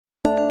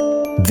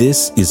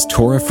This is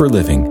Torah for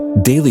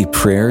Living, daily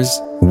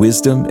prayers,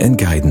 wisdom, and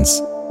guidance.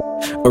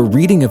 A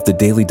reading of the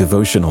daily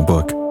devotional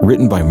book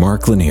written by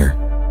Mark Lanier.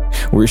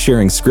 We're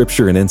sharing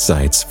scripture and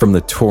insights from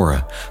the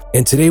Torah,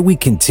 and today we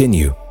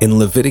continue in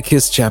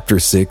Leviticus chapter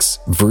 6,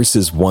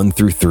 verses 1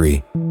 through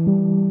 3.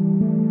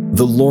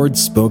 The Lord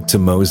spoke to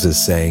Moses,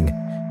 saying,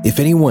 "If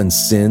anyone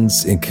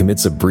sins and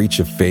commits a breach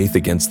of faith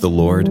against the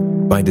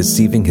Lord by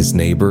deceiving his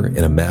neighbor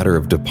in a matter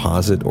of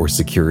deposit or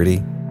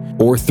security,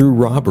 or through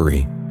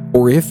robbery,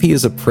 or if he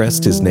has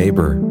oppressed his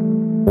neighbor,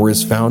 or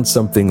has found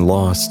something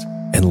lost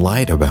and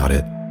lied about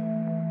it,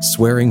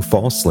 swearing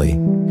falsely,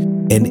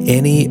 and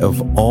any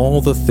of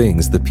all the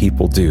things the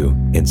people do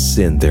and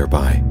sin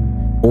thereby,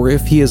 or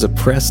if he has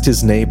oppressed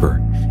his neighbor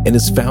and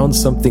has found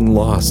something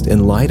lost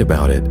and lied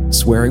about it,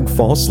 swearing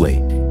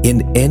falsely,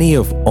 in any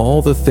of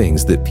all the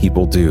things that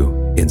people do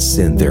and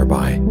sin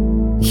thereby."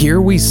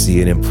 Here we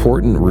see an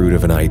important root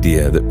of an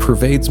idea that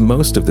pervades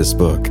most of this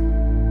book.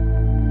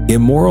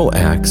 Immoral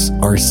acts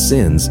are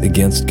sins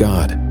against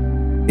God.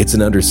 It's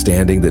an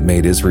understanding that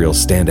made Israel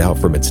stand out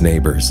from its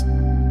neighbors.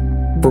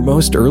 For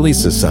most early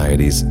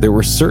societies, there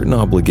were certain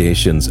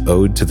obligations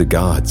owed to the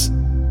gods,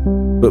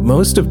 but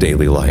most of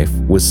daily life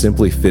was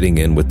simply fitting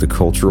in with the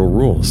cultural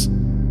rules.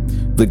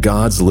 The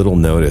gods little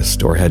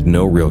noticed or had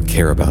no real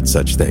care about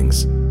such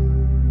things.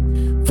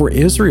 For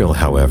Israel,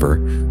 however,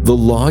 the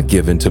law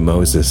given to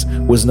Moses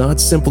was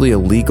not simply a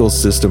legal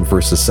system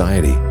for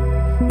society.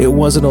 It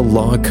wasn't a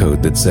law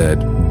code that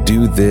said,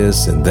 do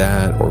this and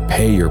that, or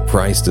pay your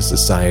price to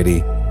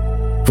society.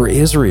 For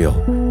Israel,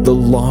 the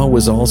law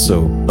was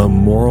also a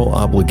moral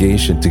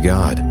obligation to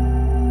God.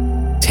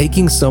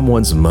 Taking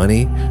someone's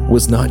money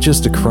was not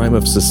just a crime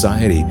of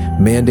society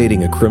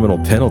mandating a criminal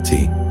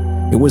penalty.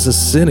 It was a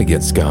sin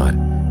against God.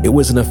 It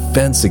was an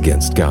offense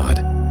against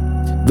God.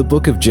 The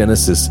book of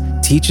Genesis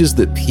teaches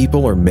that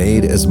people are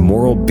made as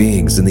moral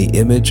beings in the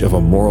image of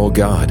a moral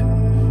God.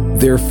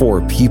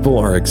 Therefore, people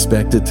are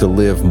expected to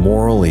live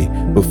morally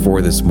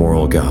before this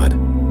moral God.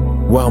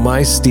 While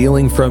my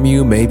stealing from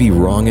you may be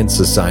wrong in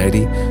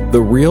society,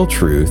 the real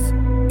truth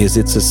is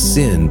it's a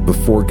sin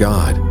before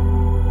God.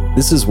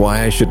 This is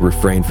why I should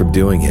refrain from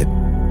doing it,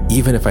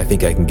 even if I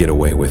think I can get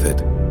away with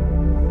it.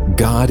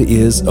 God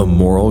is a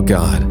moral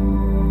God.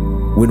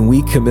 When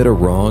we commit a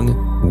wrong,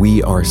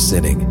 we are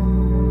sinning.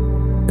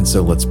 And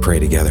so let's pray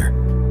together.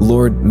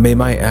 Lord, may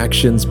my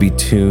actions be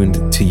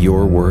tuned to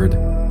your word,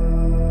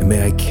 and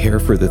may I care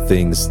for the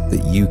things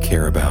that you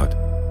care about.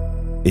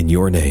 In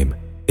your name,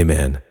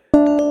 amen.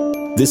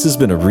 This has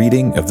been a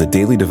reading of the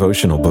daily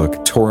devotional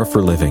book, Torah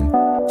for Living.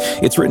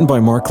 It's written by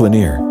Mark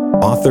Lanier,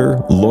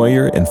 author,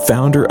 lawyer, and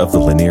founder of the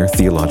Lanier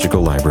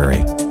Theological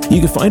Library. You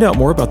can find out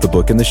more about the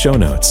book in the show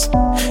notes.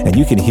 And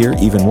you can hear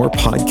even more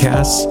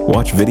podcasts,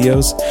 watch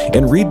videos,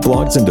 and read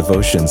blogs and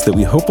devotions that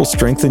we hope will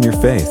strengthen your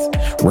faith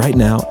right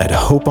now at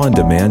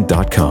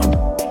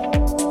hopeondemand.com.